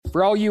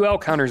For all you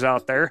elk hunters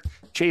out there,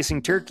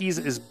 chasing turkeys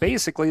is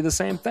basically the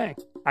same thing.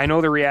 I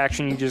know the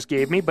reaction you just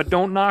gave me, but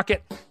don't knock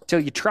it till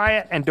you try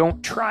it, and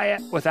don't try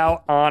it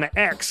without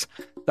OnX.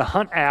 The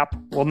Hunt app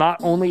will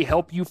not only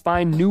help you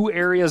find new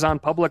areas on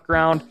public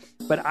ground,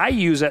 but I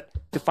use it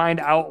to find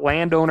out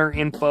landowner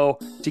info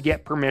to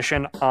get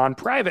permission on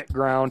private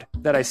ground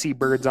that I see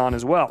birds on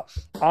as well.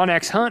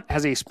 OnX Hunt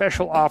has a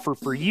special offer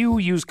for you.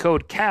 Use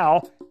code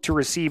CAL to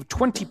receive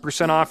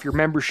 20% off your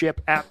membership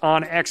at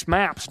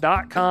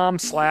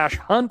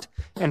onxmaps.com/hunt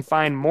and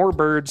find more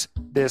birds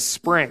this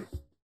spring.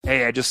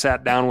 Hey, I just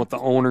sat down with the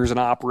owners and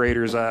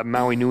operators of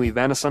Maui Nui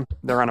Venison.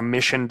 They're on a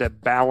mission to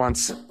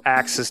balance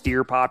axis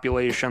deer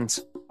populations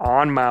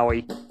on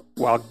Maui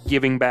while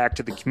giving back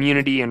to the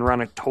community and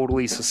run a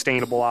totally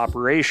sustainable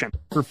operation.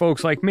 For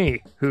folks like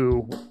me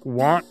who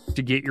want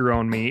to get your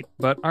own meat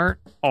but aren't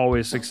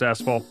always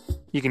successful,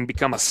 you can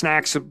become a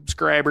snack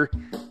subscriber,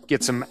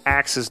 get some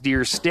axis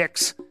deer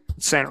sticks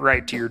sent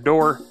right to your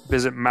door.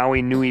 Visit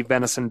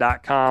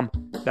MauiNuiVenison.com.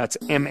 That's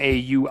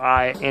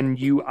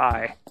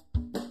MAUINUI.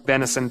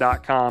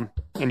 venison.com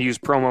and use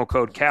promo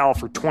code CAL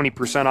for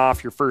 20%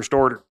 off your first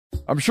order.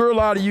 I'm sure a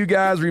lot of you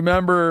guys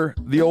remember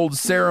the old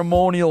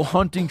ceremonial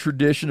hunting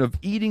tradition of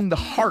eating the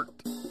heart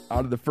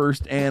out of the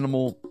first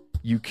animal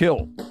you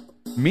killed.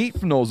 Meat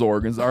from those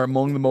organs are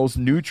among the most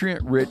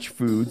nutrient-rich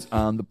foods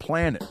on the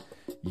planet.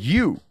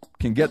 You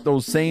can get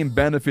those same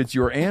benefits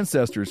your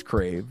ancestors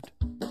craved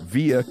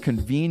via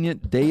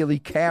convenient daily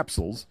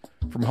capsules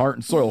from Heart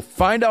and Soil.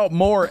 Find out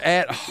more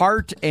at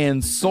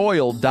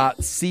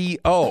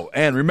heartandsoil.co.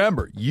 And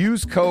remember,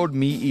 use code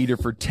MeatEater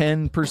for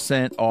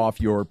 10% off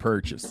your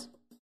purchase.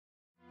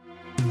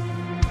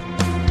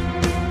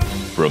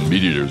 From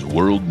MeatEater's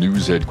World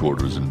News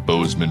Headquarters in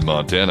Bozeman,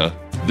 Montana,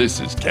 this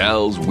is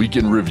Cal's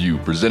Weekend Review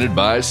presented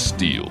by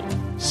Steel.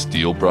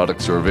 Steel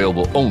products are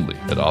available only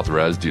at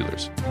authorized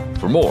dealers.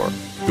 For more,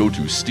 go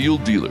to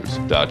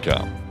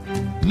steeldealers.com.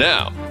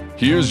 Now,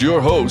 here's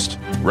your host,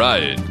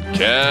 Ryan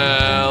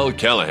Cal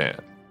Callahan.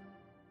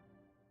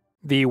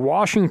 The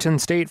Washington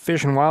State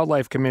Fish and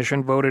Wildlife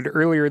Commission voted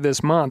earlier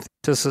this month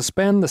to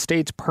suspend the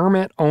state's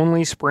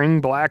permit-only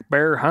spring black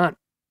bear hunt.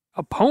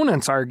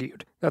 Opponents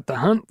argued that the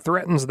hunt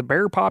threatens the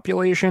bear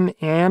population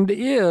and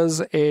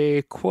is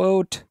a,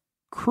 quote,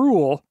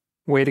 cruel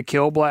way to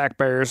kill black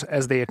bears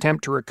as they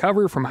attempt to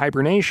recover from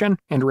hibernation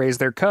and raise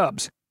their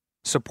cubs.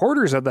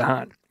 Supporters of the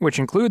hunt, which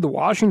include the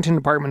Washington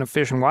Department of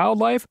Fish and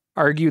Wildlife,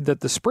 argued that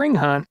the spring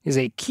hunt is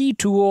a key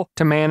tool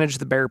to manage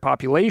the bear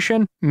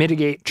population,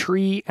 mitigate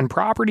tree and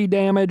property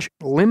damage,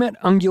 limit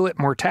ungulate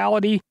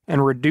mortality,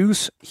 and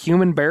reduce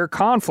human-bear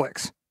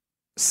conflicts.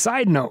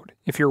 Side note,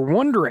 if you're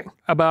wondering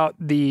about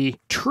the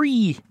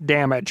tree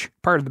damage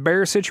part of the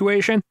bear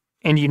situation,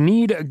 and you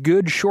need a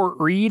good short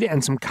read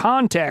and some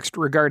context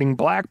regarding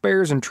black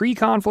bears and tree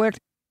conflict,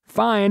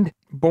 find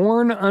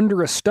Born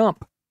Under a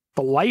Stump: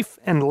 The Life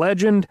and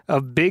Legend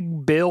of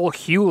Big Bill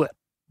Hewlett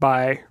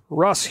by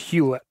Russ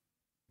Hewlett.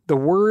 The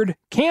word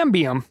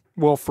cambium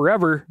will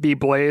forever be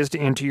blazed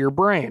into your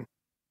brain.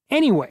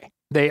 Anyway,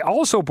 they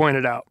also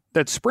pointed out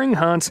that spring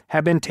hunts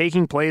have been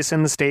taking place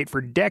in the state for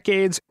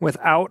decades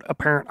without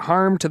apparent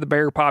harm to the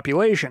bear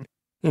population.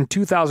 In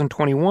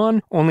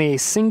 2021, only a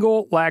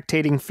single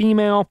lactating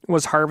female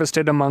was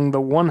harvested among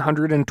the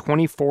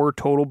 124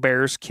 total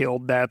bears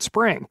killed that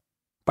spring.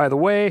 By the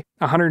way,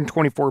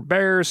 124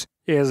 bears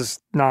is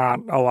not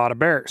a lot of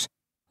bears.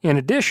 In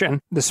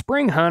addition, the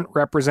spring hunt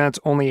represents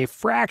only a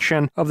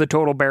fraction of the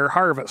total bear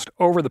harvest.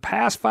 Over the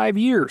past 5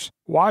 years,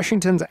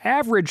 Washington's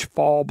average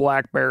fall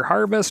black bear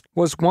harvest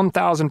was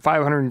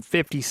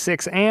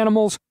 1,556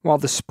 animals, while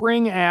the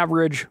spring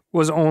average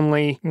was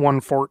only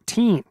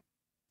 114.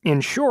 In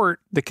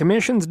short, the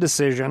Commission's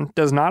decision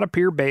does not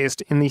appear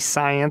based in the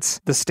science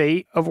the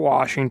state of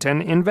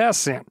Washington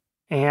invests in,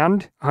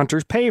 and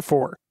hunters pay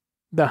for.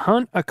 The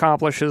hunt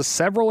accomplishes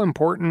several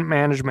important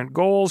management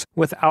goals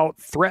without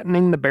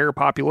threatening the bear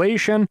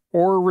population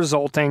or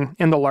resulting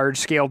in the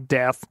large-scale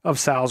death of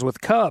sows with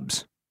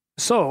cubs.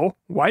 So,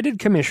 why did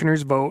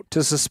commissioners vote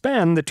to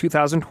suspend the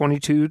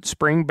 2022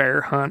 spring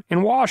bear hunt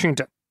in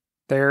Washington?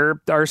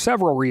 There are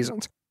several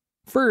reasons.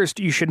 First,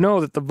 you should know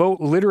that the vote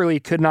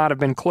literally could not have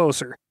been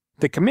closer.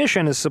 The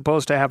commission is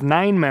supposed to have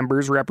 9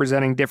 members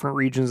representing different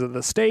regions of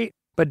the state,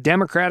 but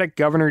Democratic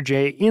Governor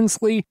Jay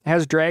Inslee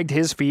has dragged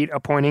his feet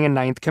appointing a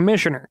 9th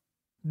commissioner.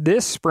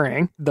 This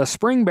spring, the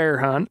spring bear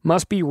hunt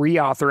must be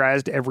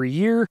reauthorized every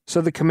year,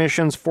 so the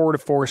commission's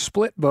 4-4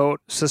 split vote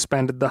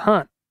suspended the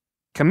hunt.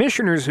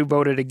 Commissioners who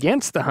voted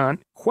against the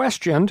hunt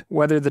questioned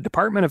whether the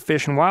Department of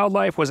Fish and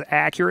Wildlife was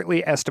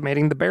accurately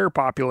estimating the bear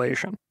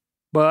population.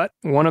 But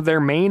one of their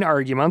main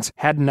arguments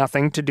had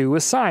nothing to do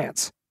with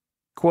science.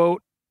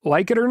 Quote,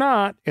 "Like it or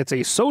not, it's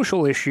a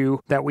social issue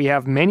that we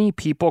have many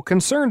people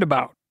concerned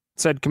about,"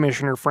 said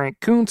Commissioner Frank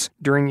Kuntz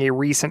during a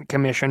recent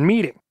commission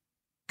meeting.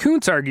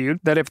 Kuntz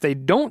argued that if they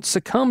don't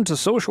succumb to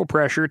social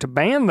pressure to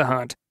ban the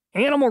hunt,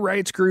 animal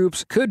rights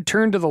groups could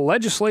turn to the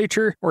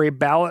legislature or a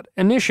ballot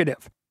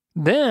initiative.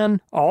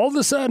 Then, all of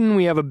a sudden,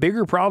 we have a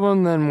bigger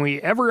problem than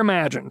we ever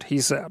imagined, he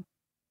said.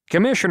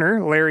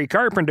 Commissioner Larry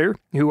Carpenter,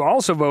 who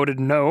also voted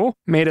no,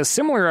 made a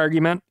similar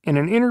argument in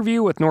an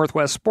interview with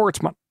Northwest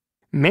Sportsman.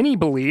 Many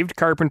believed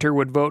Carpenter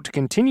would vote to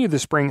continue the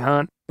spring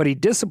hunt, but he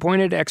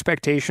disappointed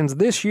expectations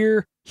this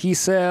year, he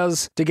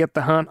says, to get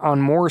the hunt on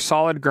more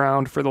solid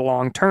ground for the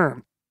long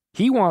term.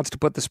 He wants to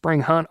put the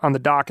spring hunt on the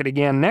docket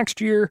again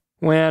next year,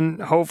 when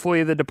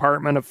hopefully the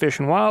Department of Fish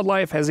and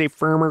Wildlife has a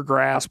firmer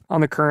grasp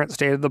on the current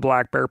state of the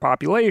black bear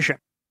population.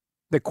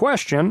 The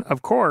question,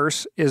 of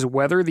course, is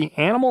whether the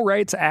animal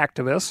rights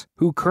activists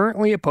who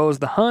currently oppose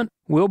the hunt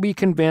will be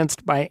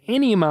convinced by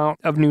any amount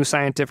of new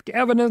scientific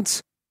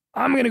evidence.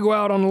 I'm going to go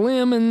out on a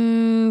limb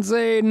and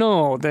say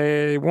no,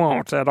 they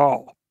won't at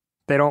all.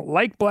 They don't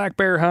like black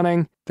bear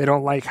hunting, they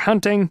don't like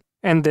hunting,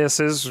 and this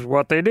is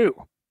what they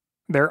do.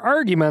 Their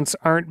arguments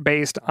aren't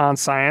based on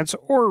science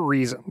or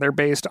reason. They're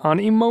based on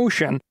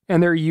emotion,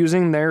 and they're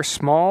using their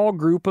small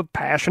group of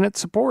passionate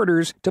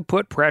supporters to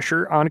put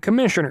pressure on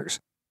commissioners.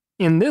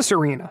 In this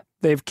arena,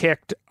 they've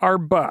kicked our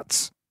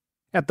butts.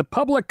 At the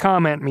public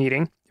comment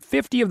meeting,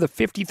 50 of the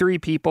 53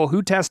 people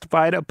who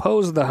testified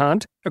opposed the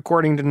hunt,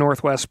 according to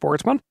Northwest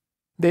Sportsman.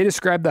 They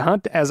described the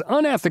hunt as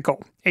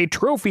unethical, a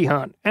trophy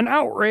hunt, an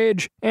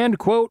outrage, and,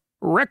 quote,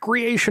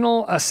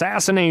 recreational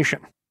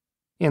assassination.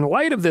 In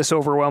light of this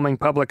overwhelming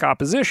public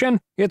opposition,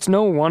 it's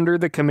no wonder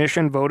the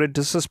commission voted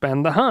to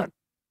suspend the hunt.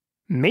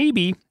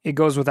 Maybe it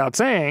goes without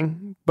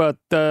saying, but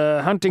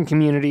the hunting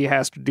community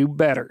has to do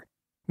better.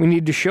 We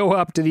need to show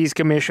up to these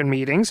commission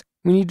meetings,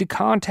 we need to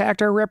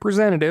contact our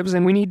representatives,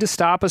 and we need to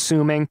stop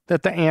assuming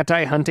that the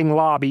anti-hunting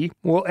lobby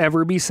will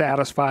ever be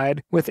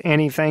satisfied with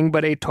anything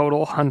but a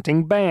total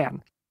hunting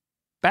ban.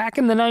 Back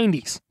in the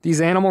 90s,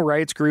 these animal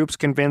rights groups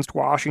convinced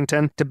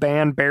Washington to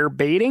ban bear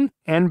baiting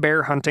and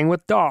bear hunting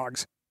with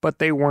dogs, but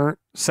they weren't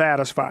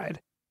satisfied.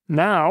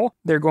 Now,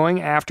 they're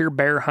going after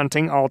bear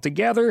hunting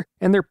altogether,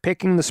 and they're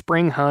picking the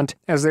spring hunt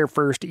as their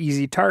first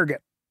easy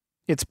target.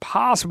 It's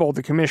possible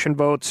the commission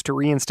votes to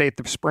reinstate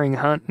the spring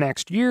hunt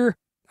next year.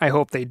 I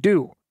hope they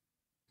do.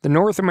 The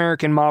North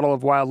American model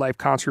of wildlife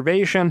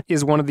conservation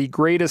is one of the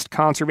greatest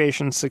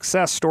conservation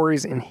success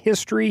stories in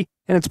history,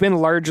 and it's been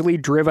largely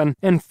driven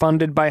and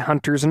funded by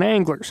hunters and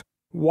anglers.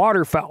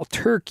 Waterfowl,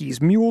 turkeys,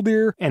 mule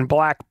deer, and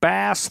black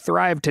bass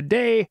thrive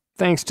today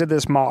thanks to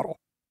this model.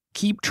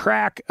 Keep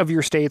track of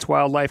your state's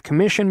wildlife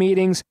commission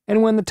meetings,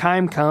 and when the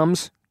time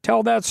comes,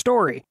 tell that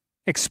story.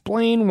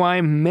 Explain why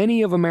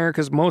many of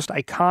America's most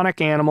iconic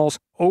animals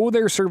owe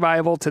their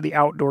survival to the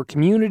outdoor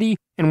community,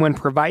 and when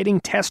providing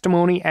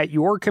testimony at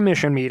your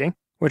commission meeting,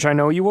 which I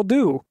know you will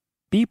do,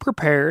 be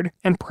prepared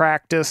and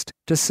practiced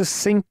to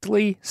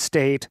succinctly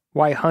state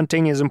why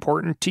hunting is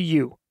important to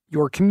you,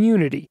 your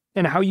community,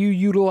 and how you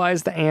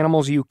utilize the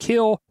animals you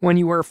kill when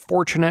you are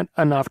fortunate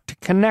enough to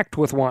connect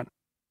with one.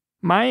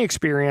 My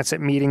experience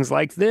at meetings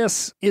like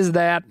this is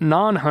that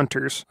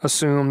non-hunters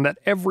assume that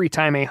every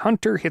time a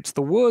hunter hits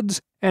the woods,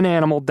 an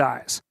animal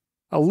dies.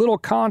 A little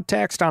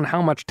context on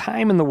how much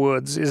time in the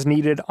woods is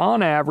needed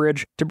on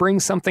average to bring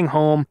something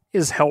home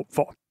is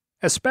helpful,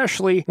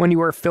 especially when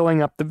you are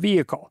filling up the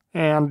vehicle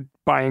and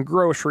buying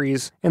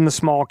groceries in the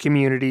small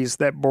communities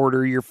that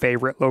border your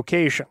favorite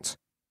locations.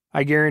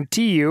 I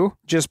guarantee you,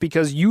 just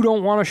because you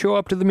don't want to show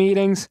up to the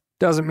meetings,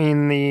 doesn't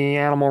mean the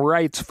animal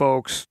rights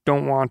folks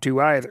don't want to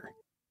either.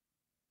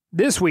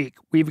 This week,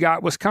 we've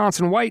got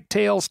Wisconsin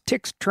whitetails,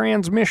 Tix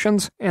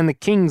transmissions, and the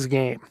Kings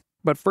game.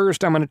 But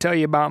first, I'm going to tell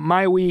you about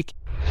my week.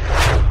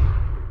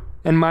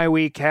 And my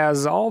week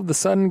has all of a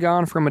sudden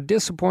gone from a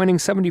disappointing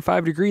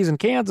 75 degrees in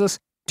Kansas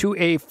to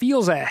a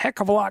feels a heck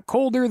of a lot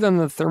colder than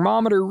the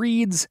thermometer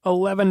reads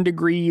 11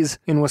 degrees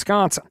in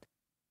Wisconsin.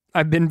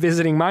 I've been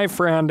visiting my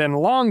friend and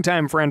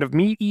longtime friend of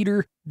Meat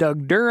Eater,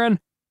 Doug Duran.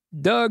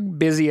 Doug,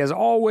 busy as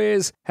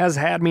always, has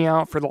had me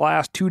out for the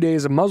last 2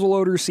 days of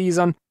muzzleloader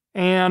season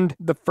and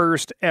the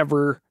first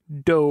ever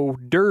doe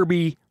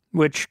derby,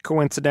 which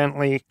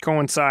coincidentally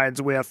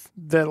coincides with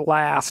the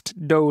last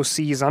doe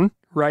season,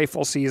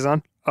 rifle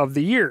season, of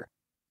the year.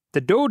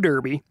 The doe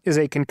derby is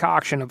a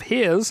concoction of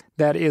his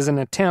that is an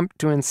attempt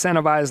to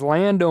incentivize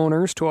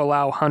landowners to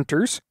allow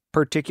hunters,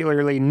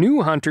 particularly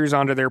new hunters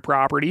onto their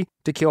property,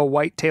 to kill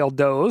white-tailed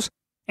does,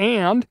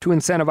 and to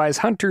incentivize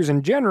hunters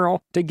in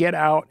general to get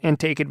out and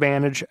take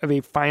advantage of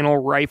a final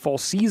rifle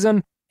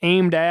season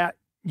aimed at,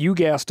 you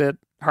guessed it,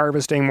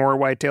 harvesting more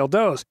white-tailed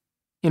does.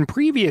 In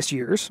previous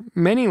years,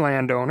 many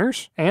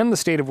landowners and the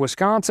state of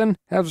Wisconsin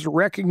have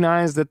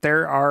recognized that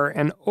there are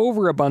an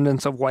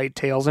overabundance of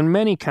whitetails in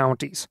many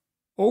counties.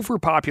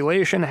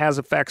 Overpopulation has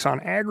effects on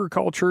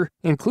agriculture,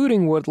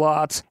 including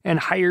woodlots, and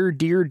higher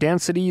deer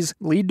densities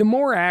lead to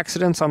more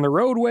accidents on the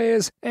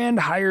roadways and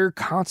higher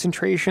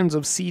concentrations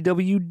of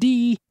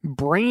CWD,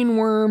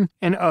 brainworm,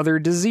 and other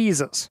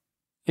diseases.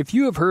 If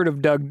you have heard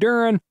of Doug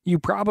Duran, you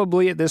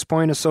probably at this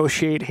point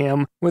associate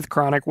him with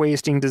chronic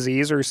wasting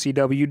disease or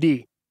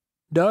CWD.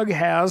 Doug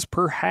has,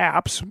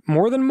 perhaps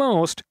more than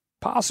most,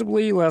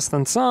 possibly less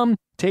than some,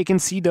 taken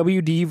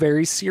CWD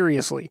very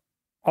seriously.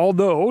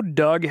 Although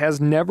Doug has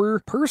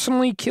never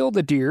personally killed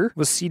a deer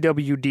with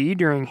CWD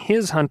during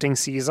his hunting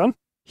season,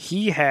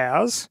 he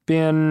has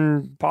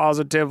been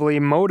positively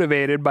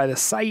motivated by the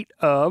sight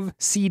of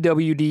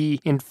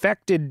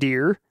CWD-infected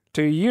deer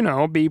to,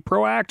 be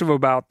proactive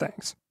about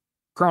things.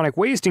 Chronic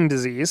wasting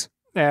disease,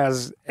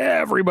 as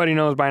everybody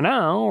knows by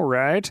now,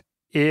 right,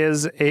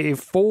 is a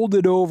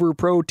folded-over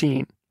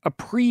protein, a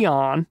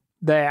prion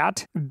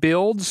that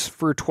builds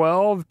for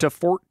 12 to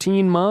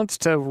 14 months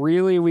to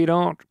really we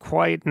don't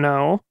quite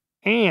know,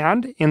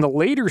 and in the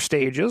later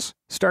stages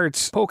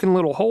starts poking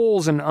little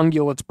holes in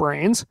ungulates'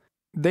 brains.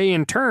 They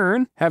in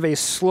turn have a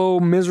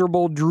slow,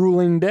 miserable,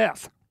 drooling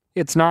death.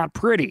 It's not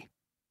pretty.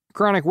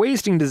 Chronic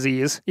wasting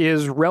disease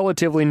is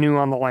relatively new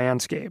on the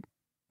landscape.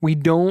 We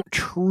don't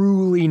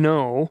truly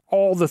know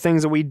all the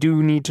things that we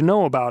do need to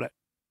know about it.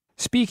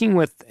 Speaking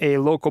with a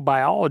local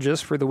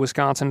biologist for the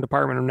Wisconsin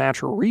Department of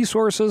Natural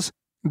Resources,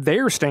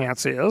 their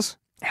stance is,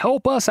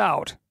 help us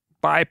out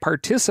by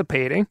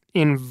participating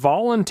in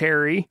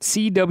voluntary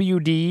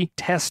CWD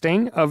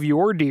testing of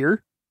your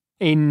deer.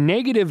 A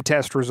negative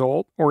test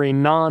result or a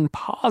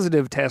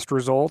non-positive test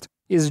result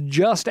is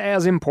just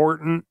as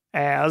important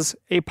as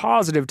a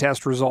positive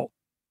test result.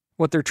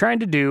 What they're trying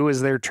to do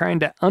is they're trying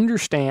to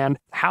understand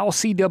how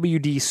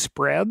CWD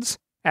spreads,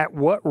 at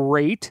what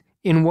rate,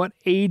 in what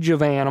age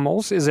of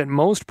animals is it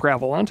most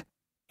prevalent,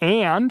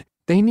 and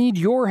they need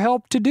your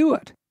help to do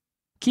it.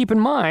 Keep in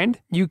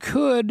mind, you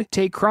could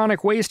take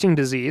chronic wasting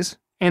disease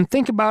and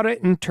think about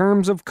it in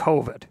terms of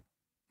COVID.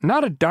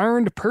 Not a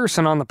darned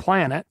person on the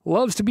planet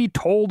loves to be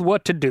told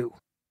what to do.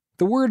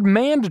 The word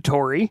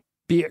mandatory,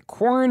 be it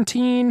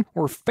quarantine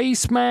or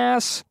face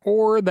masks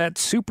or that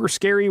super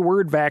scary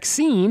word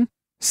vaccine,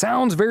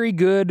 sounds very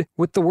good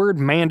with the word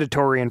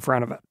mandatory in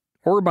front of it,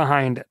 or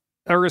behind it,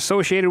 or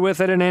associated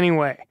with it in any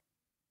way.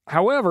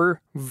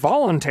 However,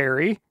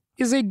 voluntary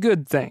is a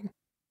good thing.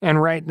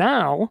 And right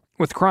now,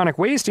 with chronic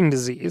wasting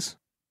disease,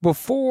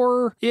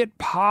 before it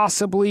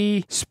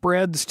possibly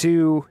spreads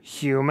to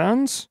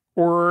humans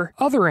or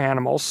other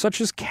animals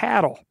such as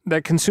cattle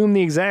that consume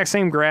the exact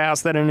same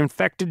grass that an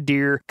infected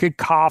deer could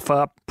cough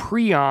up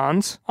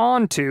prions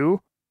onto,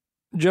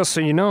 just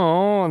so you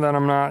know that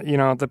I'm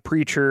not, the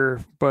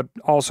preacher, but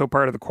also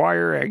part of the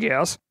choir, I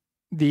guess.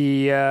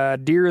 The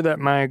deer that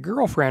my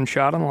girlfriend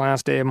shot on the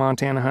last day of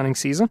Montana hunting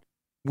season,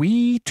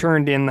 we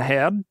turned in the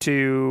head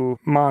to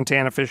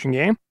Montana Fish and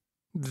Game.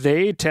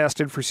 They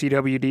tested for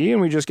CWD, and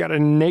we just got a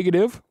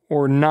negative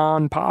or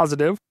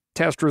non-positive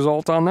test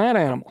result on that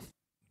animal.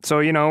 So,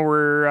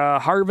 we're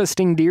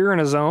harvesting deer in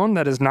a zone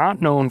that is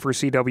not known for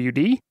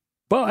CWD,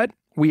 but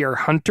we are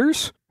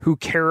hunters who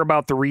care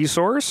about the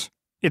resource.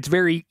 It's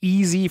very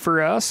easy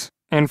for us,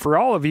 and for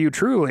all of you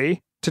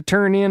truly, to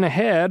turn in a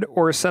head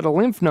or a set of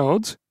lymph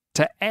nodes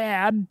to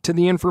add to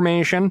the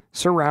information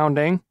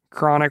surrounding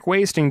chronic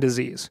wasting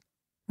disease.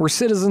 We're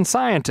citizen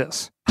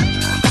scientists.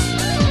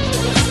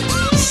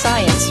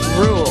 Science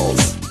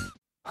rules.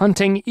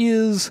 Hunting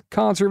is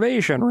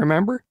conservation,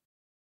 remember?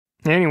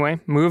 Anyway,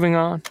 moving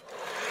on.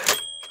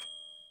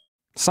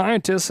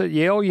 Scientists at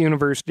Yale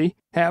University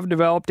have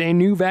developed a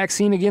new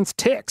vaccine against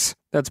ticks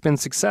that's been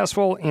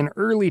successful in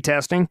early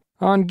testing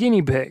on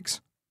guinea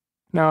pigs.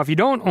 Now, if you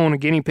don't own a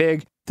guinea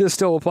pig, this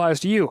still applies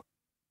to you.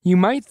 You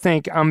might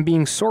think I'm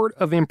being sort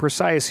of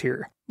imprecise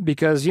here,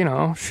 because,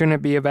 shouldn't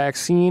it be a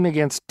vaccine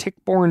against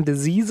tick-borne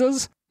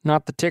diseases,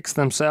 not the ticks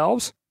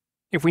themselves?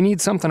 If we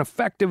need something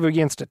effective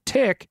against a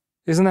tick,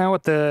 isn't that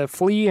what the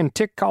flea and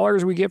tick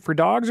collars we get for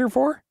dogs are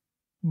for?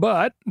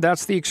 But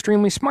that's the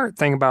extremely smart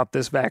thing about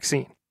this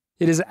vaccine.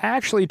 It is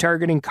actually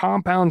targeting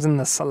compounds in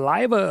the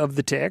saliva of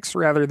the ticks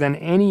rather than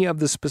any of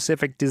the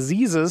specific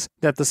diseases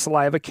that the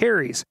saliva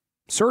carries.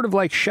 Sort of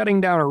like shutting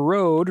down a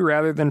road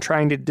rather than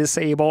trying to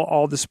disable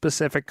all the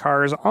specific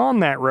cars on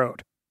that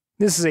road.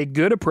 This is a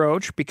good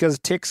approach because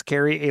ticks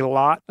carry a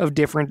lot of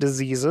different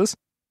diseases.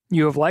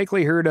 You have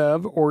likely heard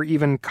of or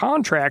even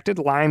contracted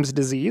Lyme's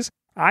disease.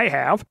 I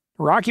have.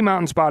 Rocky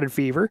Mountain spotted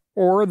fever,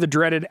 or the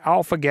dreaded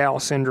alpha-gal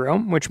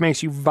syndrome, which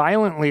makes you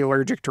violently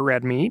allergic to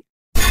red meat.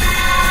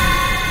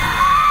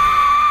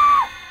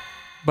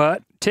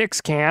 But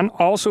ticks can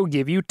also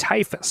give you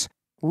typhus,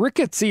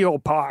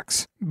 rickettsial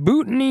pox,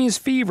 Bhutanese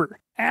fever,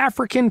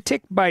 African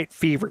tick bite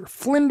fever,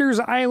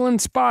 Flinders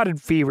Island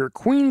spotted fever,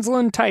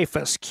 Queensland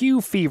typhus, Q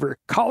fever,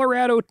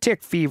 Colorado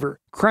tick fever,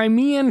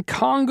 Crimean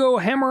Congo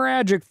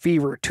hemorrhagic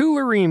fever,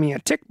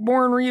 tularemia,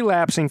 tick-borne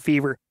relapsing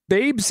fever,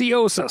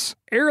 babesiosis,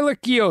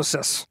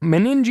 ehrlichiosis,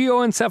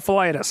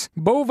 meningioencephalitis,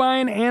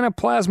 bovine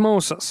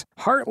anaplasmosis,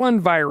 Heartland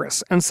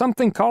virus, and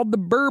something called the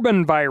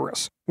Bourbon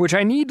virus, which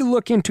I need to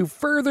look into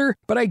further,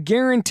 but I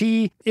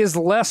guarantee is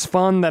less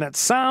fun than it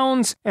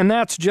sounds, and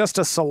that's just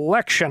a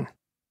selection.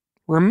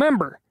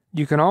 Remember,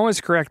 you can always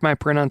correct my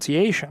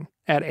pronunciation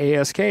at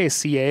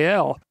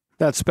ASKCAL.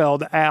 That's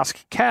spelled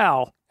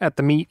AskCal at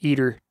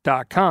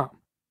themeateater.com.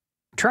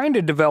 Trying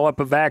to develop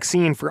a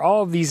vaccine for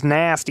all of these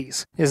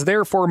nasties is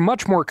therefore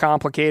much more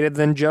complicated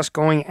than just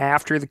going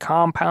after the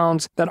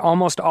compounds that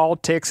almost all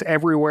ticks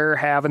everywhere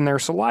have in their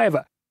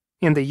saliva.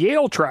 In the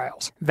Yale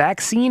trials,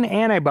 vaccine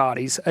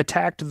antibodies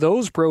attacked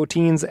those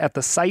proteins at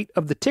the site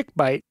of the tick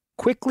bite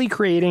quickly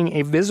creating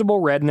a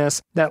visible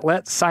redness that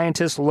lets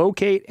scientists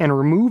locate and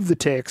remove the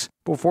ticks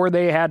before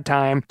they had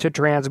time to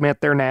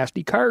transmit their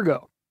nasty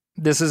cargo.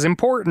 This is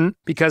important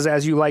because,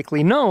 as you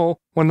likely know,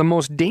 one of the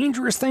most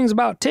dangerous things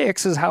about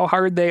ticks is how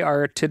hard they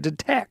are to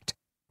detect.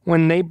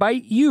 When they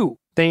bite you,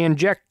 they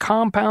inject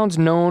compounds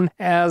known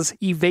as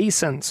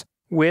evasins,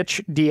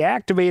 which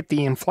deactivate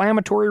the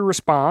inflammatory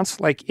response,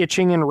 like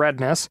itching and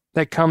redness,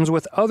 that comes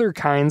with other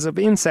kinds of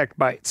insect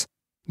bites.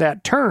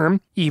 That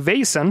term,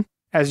 evasin,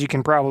 as you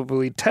can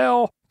probably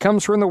tell,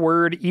 comes from the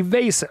word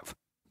evasive,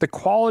 the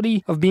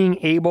quality of being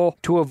able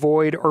to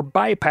avoid or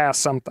bypass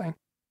something.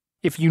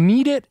 If you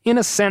need it in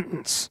a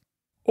sentence,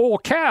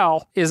 Old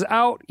Cal is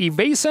out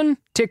evasing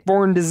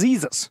tick-borne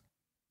diseases.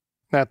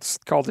 That's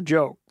called a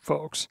joke,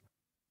 folks.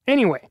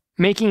 Anyway,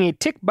 making a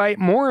tick bite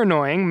more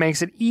annoying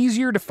makes it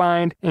easier to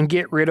find and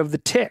get rid of the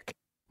tick.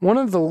 One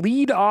of the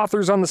lead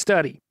authors on the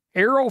study,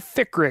 Errol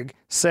Fickrig,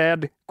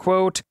 said,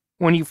 quote,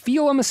 "When you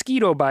feel a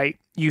mosquito bite,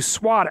 you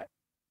swat it.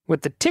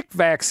 With the tick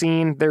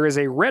vaccine, there is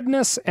a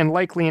redness and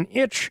likely an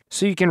itch,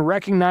 so you can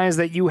recognize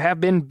that you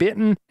have been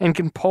bitten and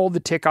can pull the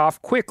tick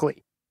off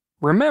quickly.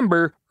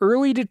 Remember,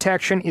 early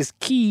detection is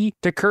key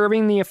to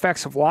curbing the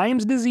effects of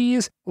Lyme's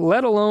disease,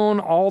 let alone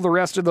all the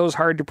rest of those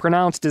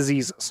hard-to-pronounce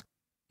diseases."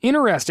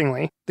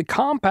 Interestingly, the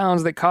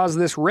compounds that cause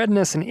this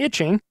redness and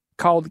itching,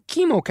 called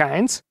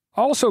chemokines,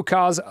 also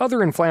cause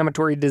other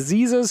inflammatory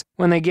diseases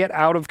when they get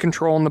out of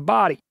control in the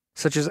body,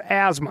 such as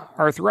asthma,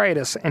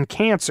 arthritis, and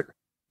cancer.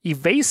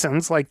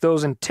 Evasins, like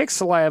those in tick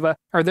saliva,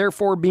 are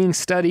therefore being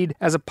studied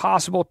as a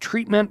possible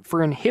treatment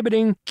for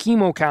inhibiting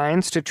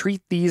chemokines to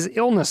treat these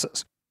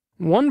illnesses.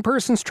 One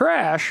person's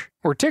trash,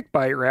 or tick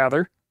bite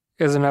rather,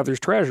 is another's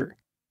treasure.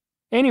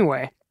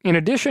 Anyway, in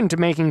addition to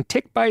making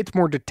tick bites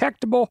more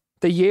detectable,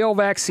 the Yale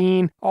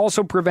vaccine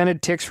also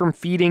prevented ticks from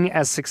feeding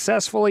as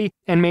successfully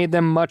and made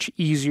them much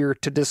easier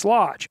to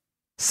dislodge.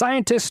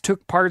 Scientists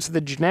took parts of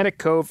the genetic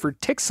code for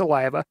tick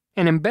saliva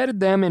and embedded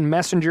them in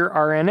messenger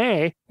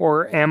RNA,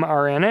 or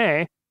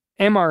mRNA.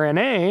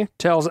 mRNA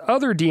tells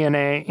other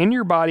DNA in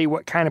your body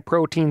what kind of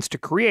proteins to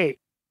create.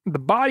 The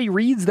body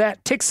reads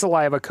that tick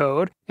saliva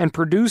code and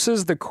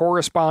produces the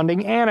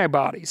corresponding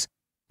antibodies.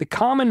 The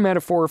common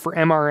metaphor for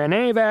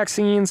mRNA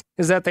vaccines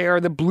is that they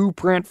are the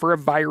blueprint for a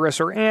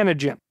virus or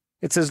antigen.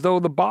 It's as though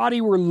the body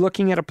were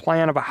looking at a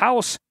plan of a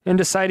house and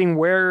deciding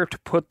where to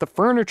put the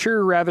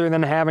furniture rather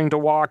than having to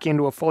walk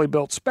into a fully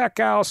built spec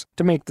house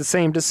to make the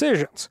same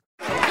decisions.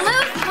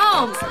 Luke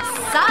Holmes,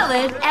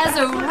 solid as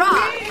a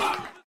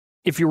rock.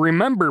 If you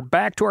remember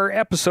back to our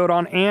episode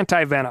on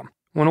antivenom,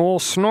 when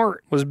old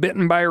Snort was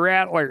bitten by a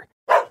rattler,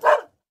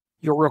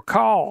 you'll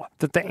recall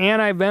that the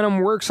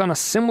antivenom works on a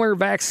similar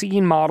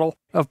vaccine model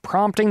of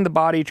prompting the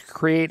body to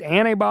create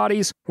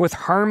antibodies with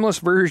harmless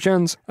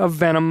versions of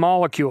venom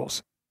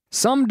molecules.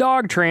 Some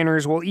dog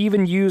trainers will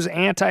even use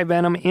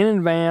antivenom in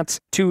advance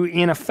to,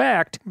 in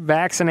effect,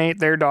 vaccinate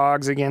their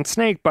dogs against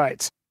snake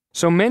bites.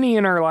 So many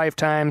in our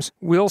lifetimes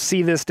will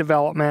see this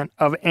development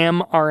of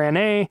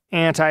mRNA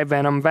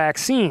antivenom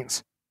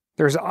vaccines.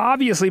 There's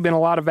obviously been a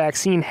lot of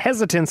vaccine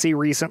hesitancy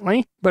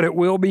recently, but it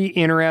will be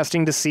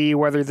interesting to see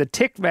whether the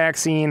tick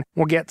vaccine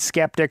will get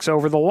skeptics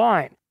over the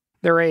line.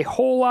 There are a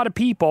whole lot of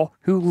people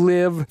who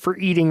live for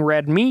eating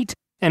red meat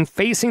and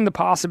facing the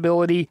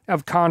possibility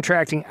of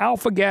contracting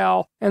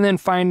alpha-gal and then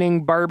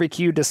finding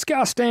barbecue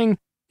disgusting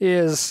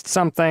is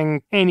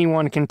something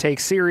anyone can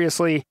take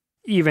seriously,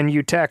 even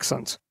you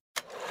Texans.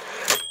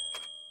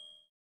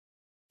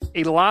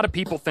 A lot of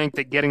people think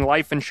that getting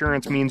life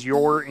insurance means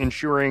you're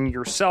insuring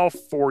yourself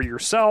for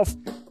yourself,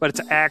 but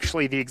it's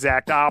actually the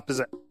exact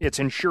opposite. It's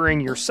insuring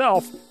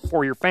yourself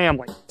for your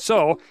family.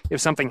 So, if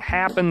something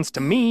happens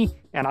to me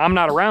and I'm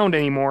not around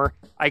anymore,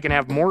 I can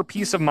have more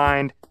peace of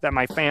mind that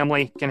my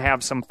family can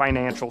have some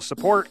financial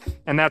support,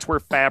 and that's where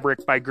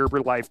Fabric by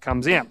Gerber Life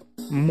comes in.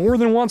 More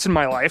than once in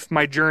my life,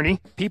 my journey,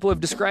 people have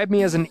described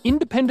me as an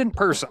independent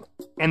person,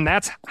 and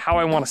that's how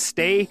I want to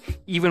stay.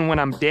 Even when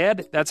I'm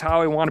dead, that's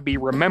how I want to be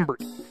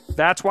remembered.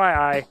 That's why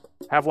I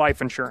have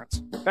life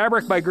insurance.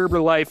 Fabric by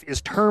Gerber Life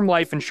is term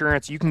life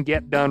insurance you can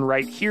get done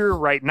right here,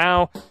 right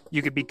now.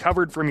 You could be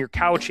covered from your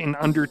couch in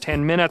under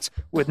 10 minutes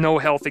with no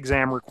health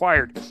exam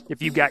required.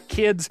 If you've got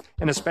kids,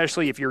 and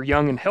especially if you're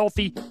young and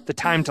healthy, the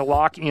time to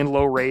lock in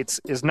low rates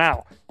is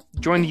now.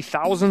 Join the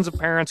thousands of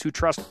parents who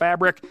trust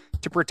Fabric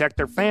to protect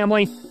their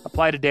family.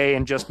 Apply today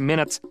in just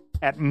minutes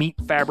at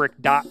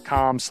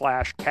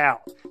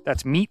meetfabric.com/Cal.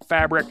 That's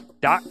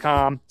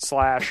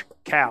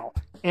meetfabric.com/Cal.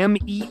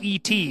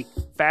 MEET,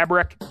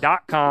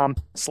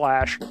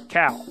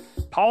 fabric.com/Cal.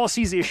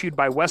 Policies issued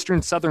by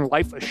Western Southern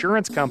Life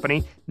Assurance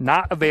Company,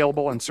 not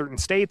available in certain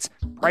states,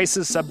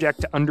 prices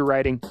subject to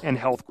underwriting and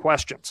health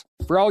questions.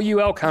 For all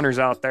you elk hunters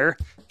out there,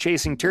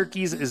 chasing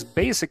turkeys is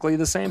basically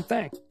the same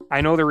thing.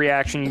 I know the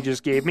reaction you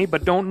just gave me,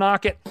 but don't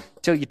knock it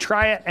till you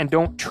try it, and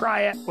don't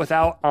try it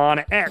without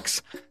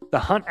OnX. The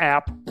Hunt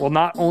app will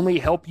not only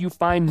help you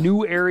find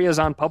new areas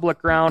on public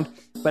ground,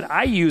 but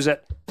I use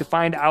it to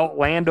find out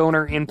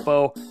landowner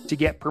info to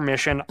get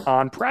permission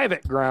on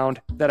private ground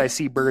that I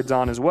see birds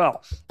on as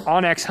well.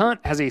 OnX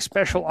Hunt has a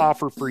special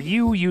offer for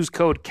you. Use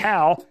code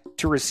CAL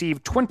to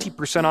receive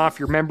 20% off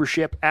your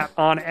membership at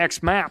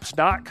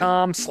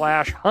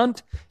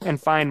onxmaps.com/hunt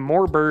and find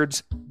more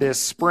birds this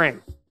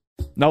spring.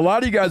 Now, a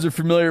lot of you guys are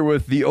familiar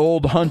with the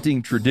old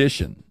hunting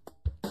tradition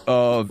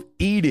of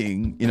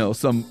eating,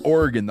 some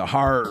organ, the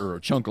heart or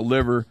a chunk of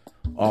liver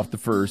off the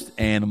first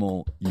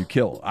animal you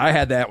kill. I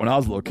had that when I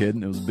was a little kid,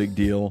 and it was a big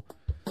deal.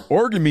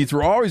 Organ meats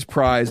were always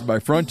prized by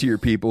frontier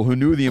people who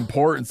knew the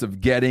importance of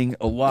getting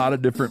a lot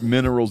of different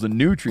minerals and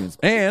nutrients.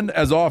 And,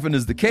 as often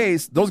is the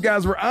case, those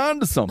guys were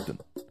onto something,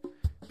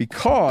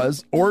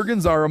 because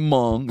organs are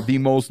among the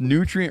most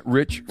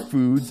nutrient-rich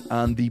foods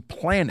on the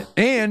planet.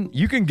 And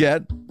you can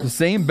get the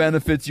same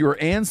benefits your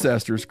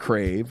ancestors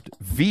craved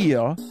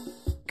via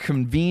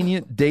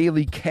convenient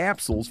daily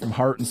capsules from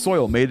Heart and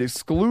Soil, made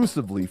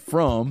exclusively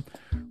from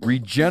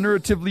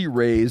regeneratively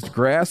raised,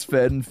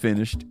 grass-fed, and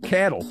finished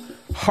cattle.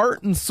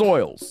 Heart and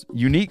Soil's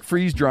unique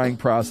freeze-drying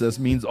process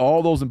means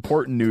all those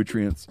important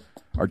nutrients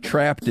are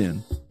trapped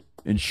in,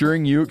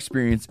 ensuring you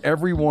experience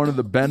every one of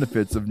the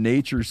benefits of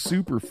nature's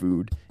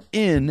superfood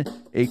in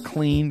a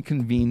clean,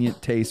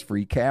 convenient,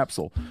 taste-free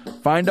capsule.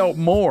 Find out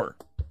more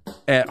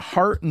at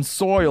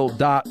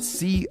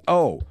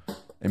heartandsoil.co.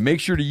 And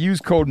make sure to use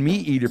code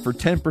MeatEater for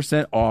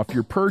 10% off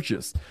your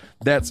purchase.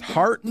 That's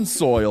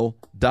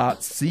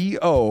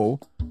heartandsoil.co.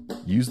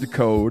 Use the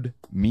code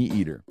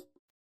MeatEater.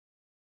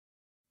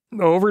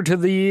 Over to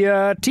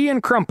the tea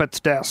and crumpets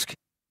desk.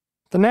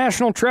 The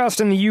National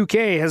Trust in the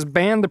UK has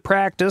banned the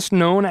practice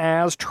known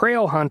as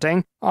trail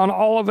hunting on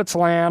all of its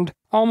land,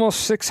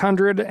 almost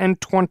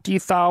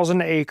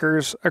 620,000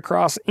 acres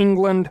across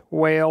England,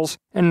 Wales,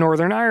 and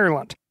Northern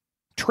Ireland.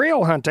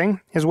 Trail hunting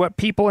is what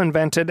people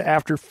invented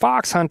after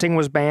fox hunting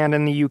was banned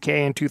in the UK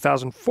in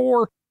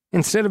 2004.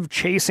 Instead of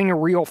chasing a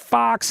real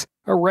fox,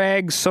 a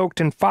rag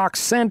soaked in fox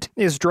scent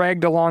is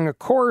dragged along a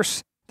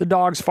course. The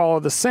dogs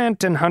follow the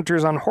scent, and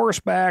hunters on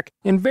horseback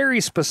in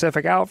very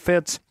specific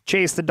outfits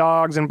chase the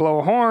dogs and blow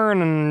a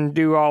horn and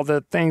do all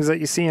the things that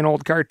you see in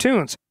old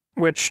cartoons,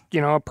 which,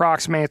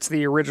 approximates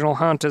the original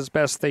hunt as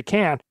best they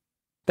can.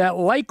 That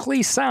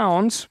likely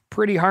sounds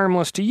pretty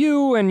harmless to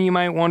you, and you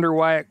might wonder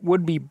why it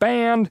would be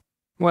banned.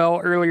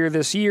 Well, earlier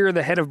this year,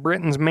 the head of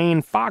Britain's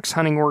main fox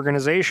hunting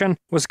organization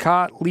was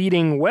caught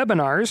leading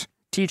webinars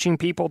teaching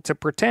people to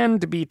pretend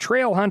to be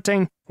trail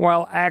hunting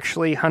while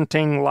actually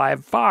hunting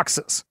live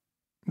foxes.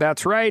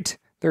 That's right,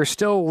 they're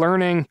still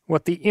learning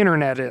what the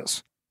internet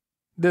is.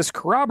 This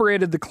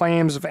corroborated the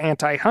claims of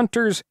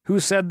anti-hunters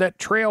who said that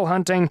trail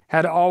hunting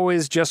had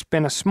always just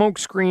been a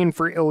smokescreen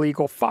for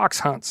illegal fox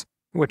hunts,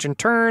 which in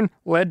turn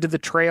led to the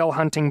trail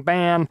hunting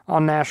ban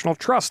on National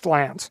Trust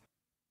lands.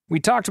 We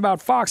talked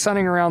about fox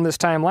hunting around this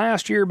time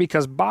last year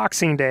because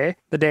Boxing Day,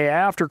 the day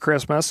after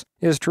Christmas,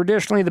 is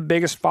traditionally the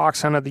biggest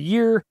fox hunt of the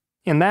year.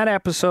 In that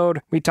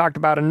episode, we talked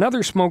about another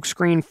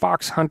smokescreen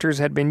fox hunters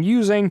had been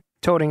using,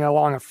 toting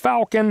along a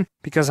falcon,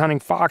 because hunting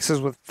foxes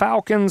with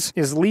falcons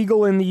is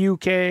legal in the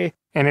UK,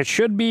 and it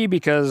should be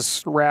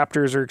because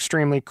raptors are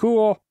extremely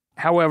cool.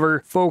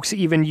 However, folks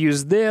even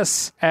use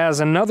this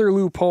as another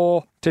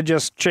loophole to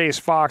just chase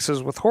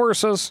foxes with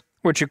horses,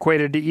 which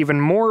equated to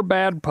even more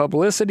bad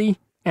publicity.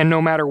 And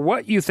no matter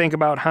what you think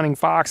about hunting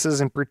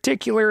foxes in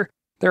particular,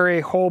 there are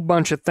a whole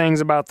bunch of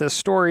things about this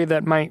story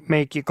that might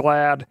make you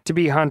glad to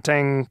be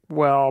hunting,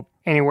 well,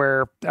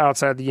 anywhere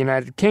outside the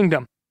United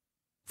Kingdom.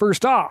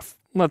 First off,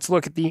 let's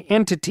look at the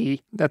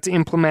entity that's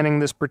implementing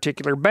this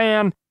particular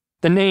ban.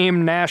 The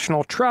name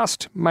National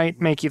Trust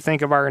might make you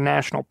think of our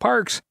national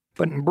parks,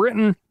 but in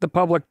Britain, the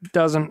public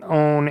doesn't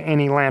own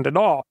any land at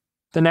all.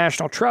 The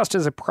National Trust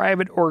is a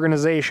private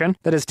organization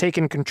that has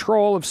taken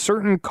control of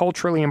certain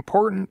culturally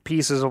important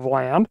pieces of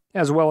land,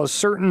 as well as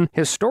certain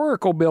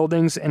historical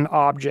buildings and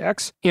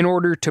objects, in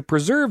order to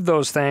preserve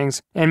those things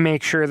and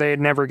make sure they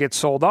never get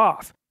sold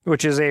off,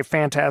 which is a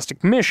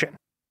fantastic mission.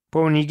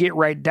 But when you get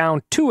right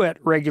down to it,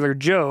 regular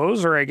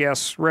Joes, or I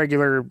guess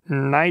regular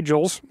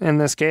Nigels in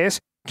this case,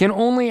 can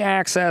only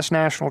access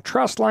National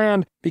Trust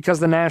land because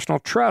the National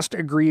Trust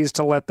agrees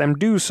to let them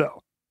do so.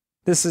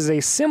 This is a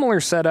similar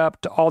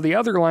setup to all the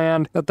other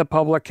land that the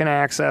public can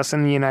access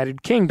in the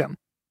United Kingdom.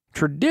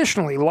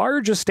 Traditionally,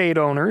 large estate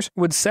owners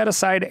would set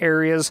aside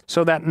areas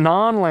so that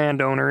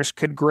non-landowners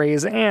could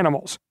graze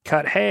animals,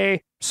 cut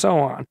hay, so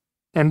on.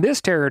 And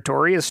this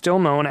territory is still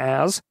known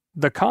as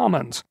the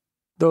Commons.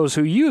 Those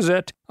who use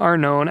it are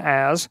known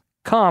as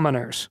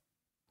commoners.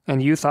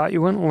 And you thought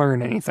you wouldn't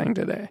learn anything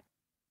today.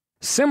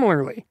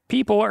 Similarly,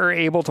 people are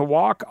able to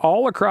walk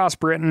all across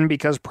Britain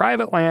because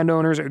private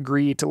landowners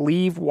agree to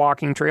leave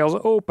walking trails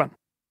open.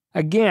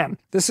 Again,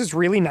 this is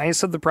really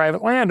nice of the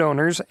private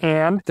landowners,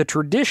 and the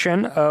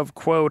tradition of,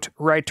 quote,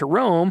 right to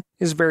roam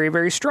is very,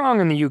 very strong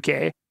in the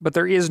UK, but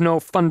there is no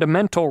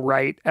fundamental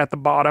right at the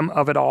bottom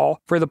of it all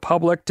for the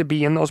public to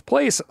be in those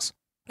places.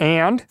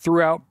 And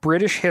throughout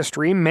British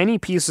history, many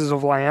pieces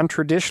of land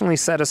traditionally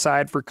set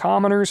aside for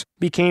commoners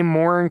became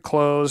more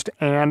enclosed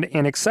and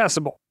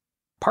inaccessible.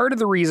 Part of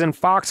the reason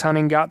fox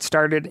hunting got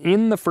started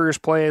in the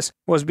first place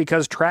was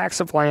because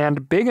tracts of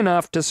land big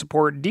enough to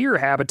support deer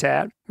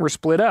habitat were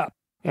split up,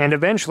 and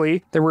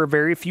eventually there were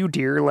very few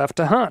deer left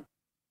to hunt.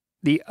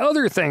 The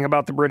other thing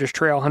about the British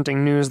trail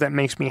hunting news that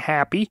makes me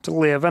happy to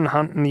live and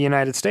hunt in the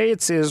United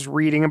States is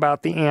reading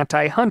about the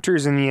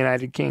anti-hunters in the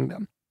United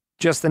Kingdom.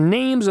 Just the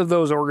names of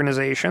those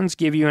organizations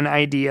give you an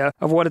idea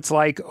of what it's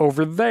like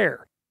over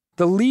there.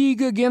 The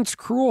League Against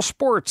Cruel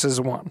Sports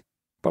is one,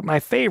 but my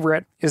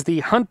favorite is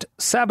the Hunt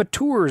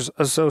Saboteurs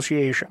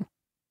Association.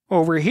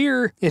 Over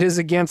here, it is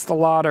against the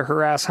law to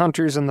harass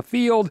hunters in the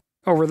field.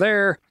 Over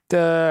there,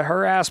 the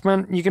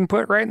harassment you can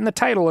put right in the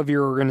title of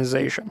your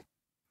organization.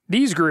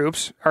 These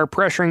groups are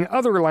pressuring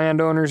other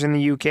landowners in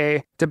the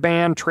UK to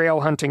ban trail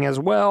hunting as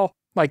well,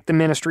 like the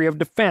Ministry of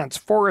Defence,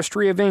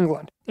 Forestry of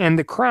England, and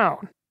the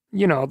Crown.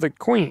 You know, the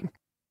Queen.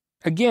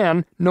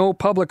 Again, no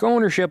public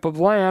ownership of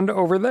land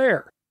over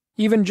there.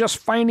 Even just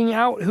finding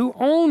out who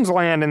owns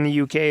land in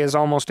the UK is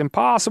almost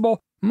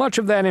impossible. Much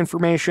of that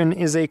information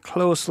is a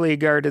closely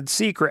guarded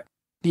secret.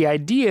 The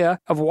idea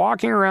of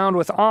walking around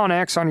with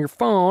Onyx on your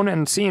phone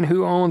and seeing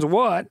who owns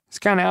what is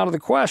kind of out of the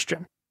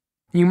question.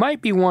 You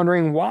might be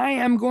wondering why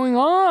I'm going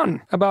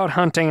on about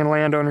hunting and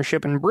land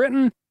ownership in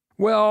Britain.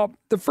 Well,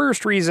 the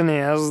first reason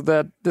is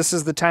that this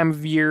is the time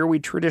of year we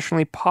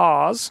traditionally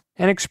pause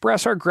and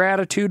express our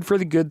gratitude for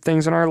the good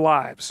things in our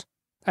lives.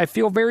 I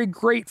feel very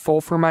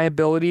grateful for my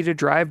ability to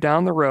drive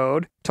down the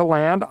road to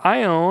land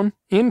I own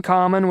in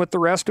common with the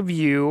rest of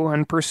you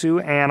and pursue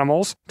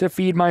animals to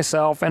feed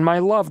myself and my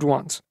loved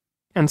ones.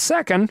 And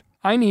second,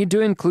 I need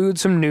to include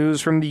some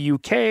news from the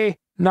UK,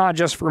 not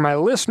just for my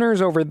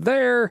listeners over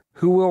there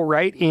who will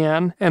write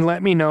in and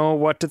let me know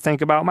what to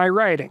think about my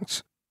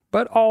writings.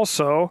 But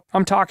also,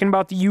 I'm talking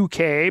about the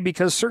UK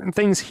because certain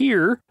things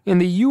here in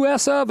the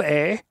US of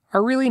A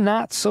are really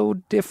not so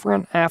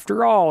different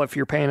after all if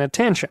you're paying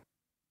attention.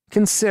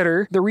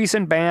 Consider the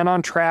recent ban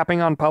on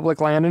trapping on public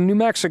land in New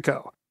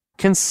Mexico.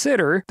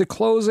 Consider the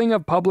closing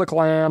of public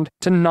land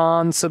to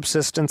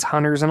non-subsistence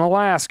hunters in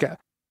Alaska.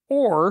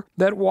 Or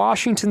that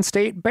Washington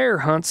State bear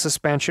hunt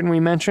suspension we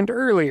mentioned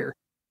earlier.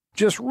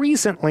 Just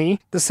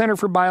recently, the Center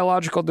for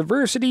Biological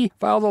Diversity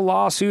filed a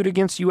lawsuit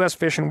against U.S.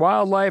 Fish and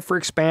Wildlife for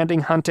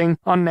expanding hunting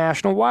on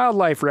national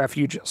wildlife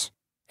refuges.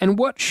 And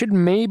what should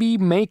maybe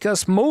make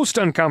us most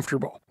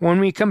uncomfortable when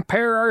we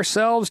compare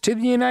ourselves to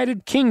the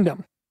United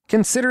Kingdom?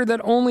 Consider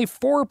that only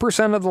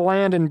 4% of the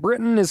land in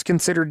Britain is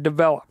considered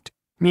developed,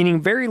 meaning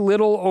very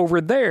little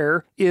over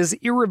there is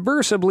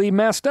irreversibly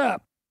messed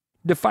up.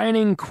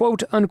 Defining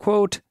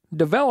quote-unquote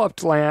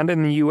developed land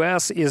in the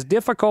U.S. is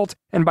difficult,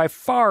 and by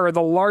far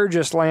the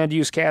largest land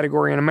use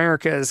category in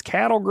America is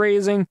cattle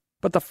grazing,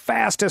 but the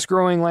fastest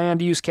growing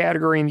land use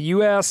category in the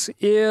U.S.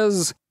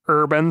 is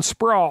urban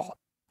sprawl.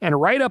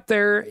 And right up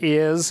there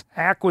is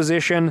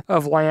acquisition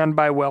of land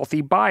by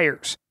wealthy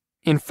buyers.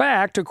 In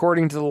fact,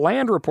 according to the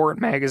Land Report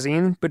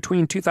magazine,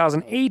 between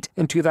 2008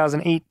 and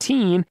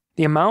 2018,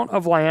 the amount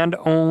of land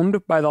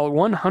owned by the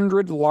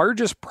 100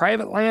 largest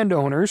private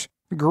landowners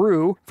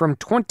grew from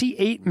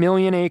 28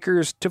 million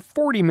acres to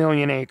 40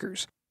 million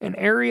acres, an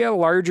area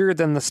larger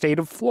than the state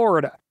of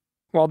Florida.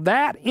 While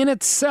that in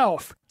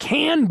itself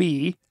can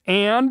be,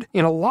 and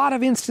in a lot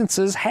of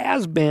instances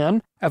has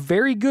been, a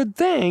very good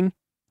thing,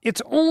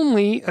 it's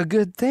only a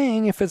good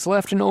thing if it's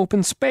left in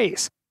open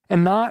space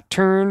and not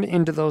turned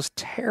into those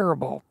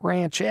terrible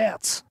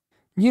ranchettes.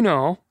 You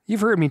know,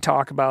 you've heard me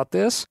talk about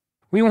this.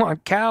 We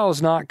want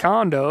cows, not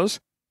condos.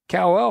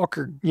 Cow elk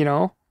are,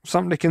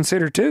 something to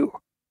consider too.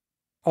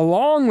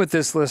 Along with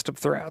this list of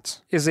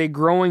threats is a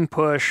growing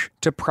push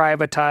to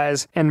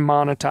privatize and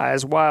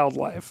monetize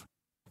wildlife.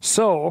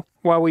 So,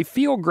 while we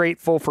feel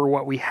grateful for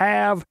what we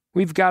have,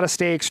 we've got to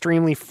stay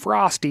extremely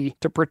frosty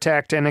to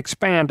protect and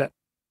expand it.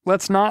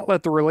 Let's not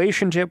let the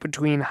relationship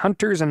between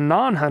hunters and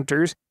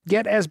non-hunters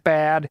get as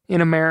bad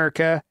in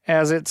America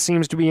as it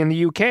seems to be in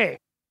the UK.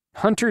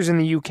 Hunters in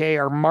the UK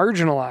are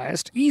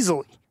marginalized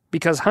easily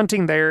because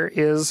hunting there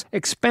is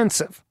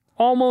expensive.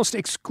 Almost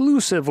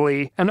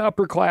exclusively an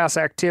upper-class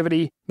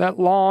activity that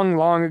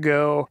long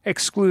ago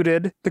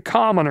excluded the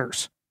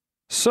commoners.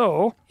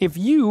 So, if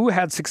you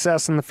had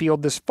success in the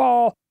field this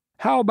fall,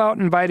 how about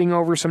inviting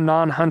over some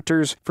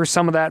non-hunters for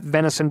some of that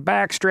venison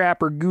backstrap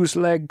or goose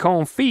leg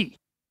confit?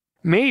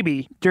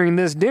 Maybe during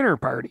this dinner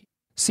party,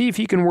 see if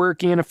you can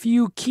work in a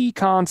few key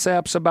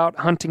concepts about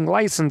hunting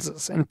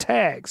licenses and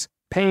tags,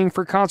 paying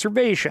for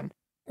conservation,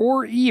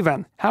 or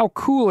even how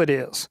cool it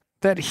is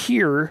that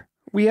here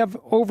we have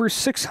over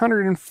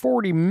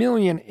 640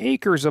 million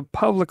acres of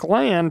public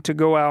land to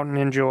go out and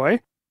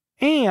enjoy.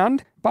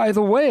 And, by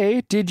the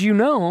way, did you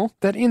know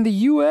that in the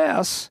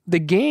U.S., the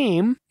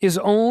game is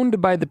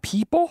owned by the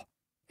people?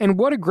 And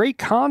what a great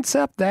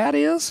concept that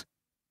is.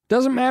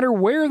 Doesn't matter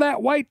where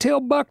that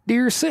white-tailed buck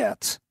deer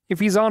sits.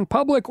 If he's on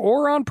public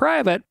or on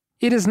private,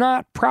 it is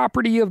not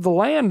property of the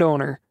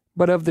landowner,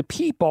 but of the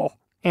people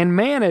and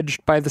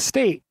managed by the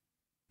state.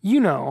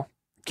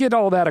 Get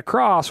all that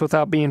across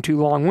without being too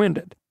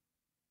long-winded.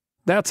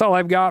 That's all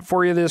I've got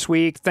for you this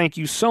week. Thank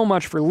you so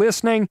much for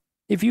listening.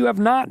 If you have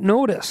not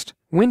noticed,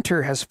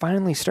 winter has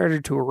finally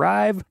started to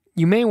arrive,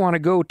 you may want to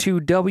go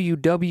to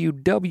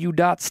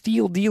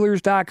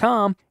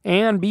www.steeldealers.com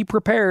and be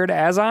prepared,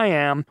 as I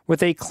am,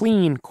 with a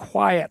clean,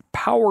 quiet,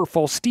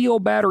 powerful steel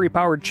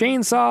battery-powered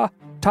chainsaw,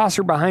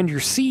 tosser behind your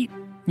seat.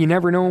 You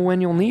never know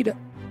when you'll need it.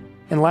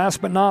 And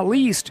last but not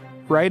least,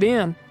 write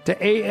in to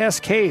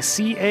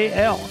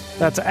ASKCAL.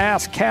 That's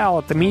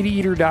AskCal at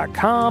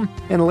themeateater.com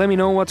and let me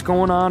know what's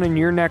going on in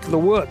your neck of the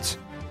woods.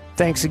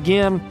 Thanks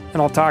again,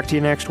 and I'll talk to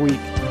you next week.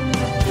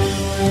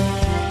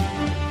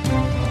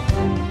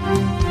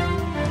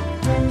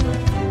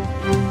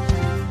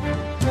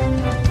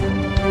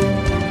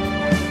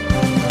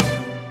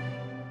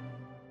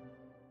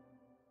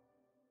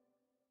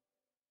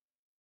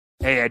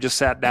 Hey, I just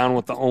sat down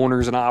with the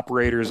owners and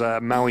operators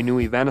of Maui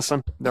Nui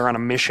Venison. They're on a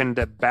mission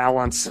to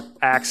balance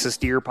axis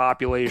deer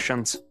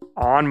populations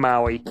on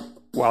Maui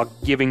while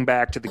giving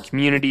back to the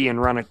community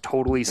and run a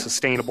totally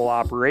sustainable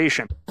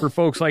operation. For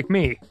folks like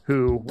me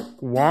who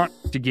want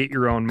to get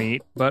your own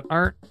meat but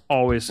aren't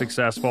always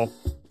successful,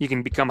 you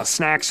can become a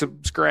snack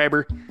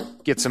subscriber,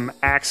 get some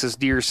axis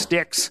deer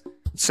sticks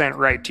sent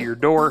right to your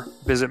door.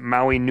 Visit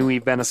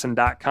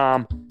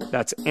MauiNuiVenison.com.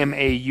 That's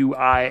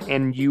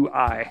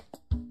MAUINUI.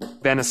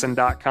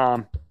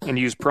 venison.com and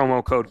use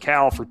promo code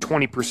CAL for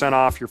 20%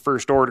 off your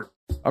first order.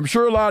 I'm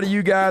sure a lot of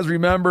you guys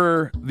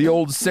remember the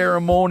old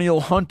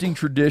ceremonial hunting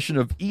tradition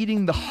of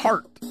eating the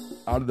heart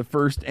out of the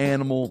first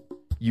animal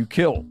you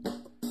kill.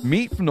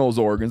 Meat from those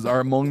organs are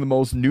among the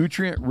most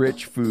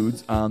nutrient-rich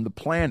foods on the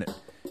planet.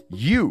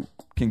 You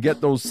can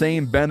get those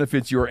same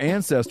benefits your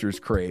ancestors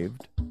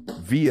craved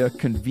via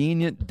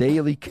convenient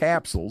daily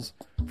capsules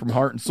from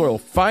Heart and Soil.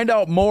 Find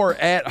out more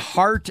at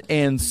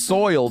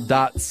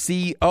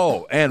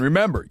heartandsoil.co. And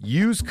remember,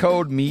 use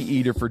code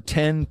MeatEater for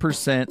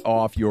 10%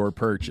 off your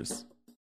purchase.